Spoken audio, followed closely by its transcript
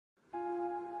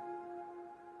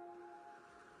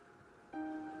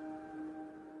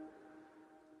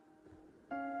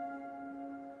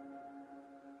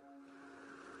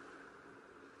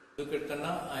Madhukar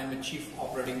Tanna. I am a Chief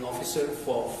Operating Officer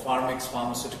for Pharmax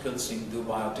Pharmaceuticals in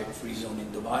Dubai Tech Free Zone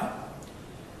in Dubai.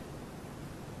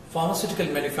 Pharmaceutical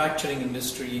manufacturing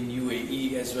industry in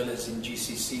UAE as well as in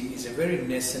GCC is a very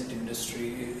nascent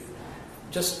industry,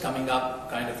 just coming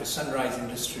up, kind of a sunrise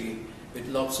industry with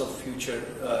lots of future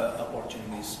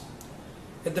opportunities.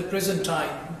 At the present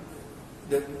time,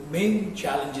 the main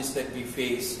challenges that we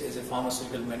face as a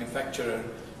pharmaceutical manufacturer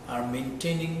are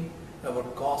maintaining our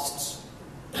costs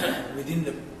within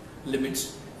the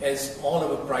limits, as all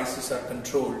our prices are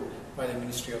controlled by the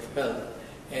Ministry of Health,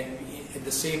 and at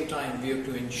the same time we have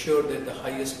to ensure that the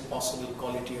highest possible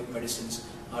quality of medicines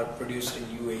are produced in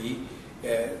UAE,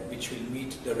 which will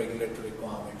meet the regulatory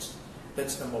requirements.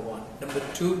 That's number one. Number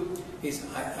two is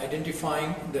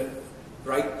identifying the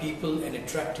right people and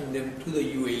attracting them to the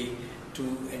UAE to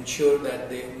ensure that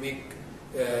they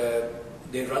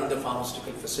run the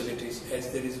pharmaceutical facilities,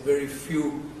 as there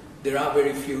are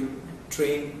very few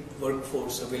trained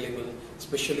workforce available,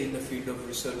 especially in the field of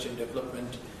research and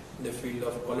development, in the field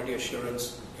of quality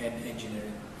assurance and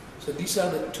engineering. So these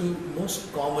are the two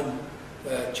most common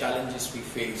challenges we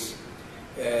face.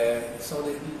 So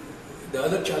the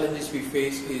other challenges we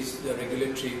face is the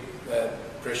regulatory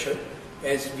pressure,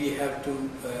 as we have to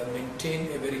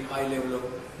maintain a very high level of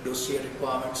dossier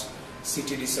requirements,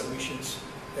 CTD submissions,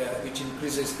 which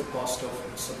increases the cost of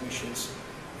submissions,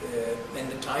 and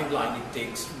the timeline it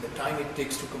takes. The time it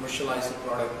takes to commercialize the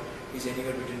product is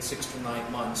anywhere between 6 to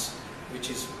 9 months,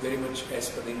 which is very much as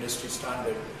per the industry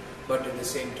standard, but at the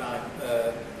same time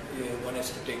one has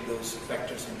to take those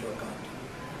factors into account.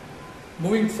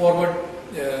 Moving forward,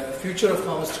 future of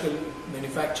pharmaceutical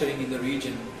manufacturing in the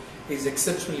region is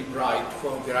exceptionally bright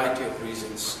for a variety of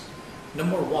reasons.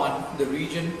 Number one, the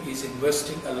region is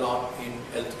investing a lot in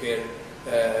healthcare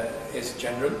as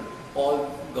general.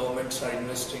 All governments are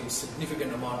investing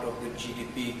significant amount of the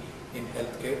GDP in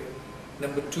healthcare.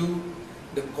 Number two,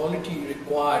 the quality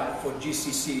required for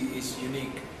GCC is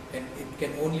unique, and it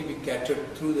can only be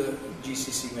catered through the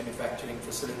GCC manufacturing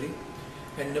facility.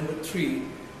 And number three,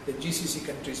 the GCC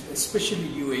countries, especially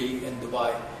UAE and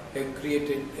Dubai, have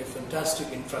created a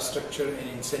fantastic infrastructure and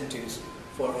incentives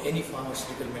for any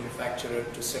pharmaceutical manufacturer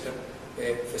to set up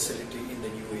a facility in the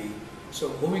UAE. So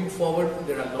moving forward,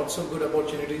 there are lots of good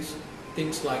opportunities.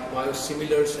 Things like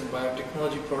biosimilars and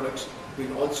biotechnology products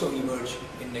will also emerge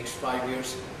in next 5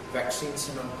 years. Vaccines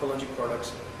and oncology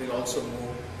products will also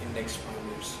move in next 5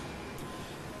 years.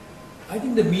 I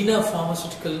think the MENA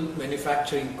Pharmaceutical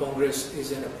Manufacturing Congress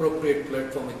is an appropriate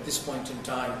platform at this point in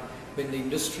time, when the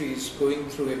industry is going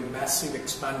through a massive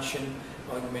expansion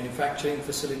on manufacturing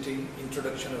facility,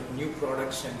 introduction of new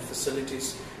products and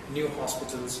facilities, new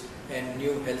hospitals and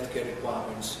new healthcare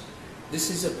requirements. This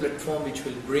is a platform which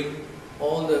will bring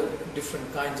all the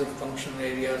different kinds of functional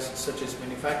areas such as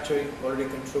manufacturing, quality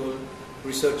control,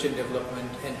 research and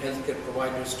development and healthcare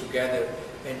providers together,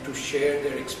 and to share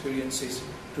their experiences,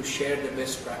 to share the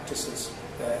best practices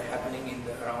happening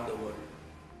around the world.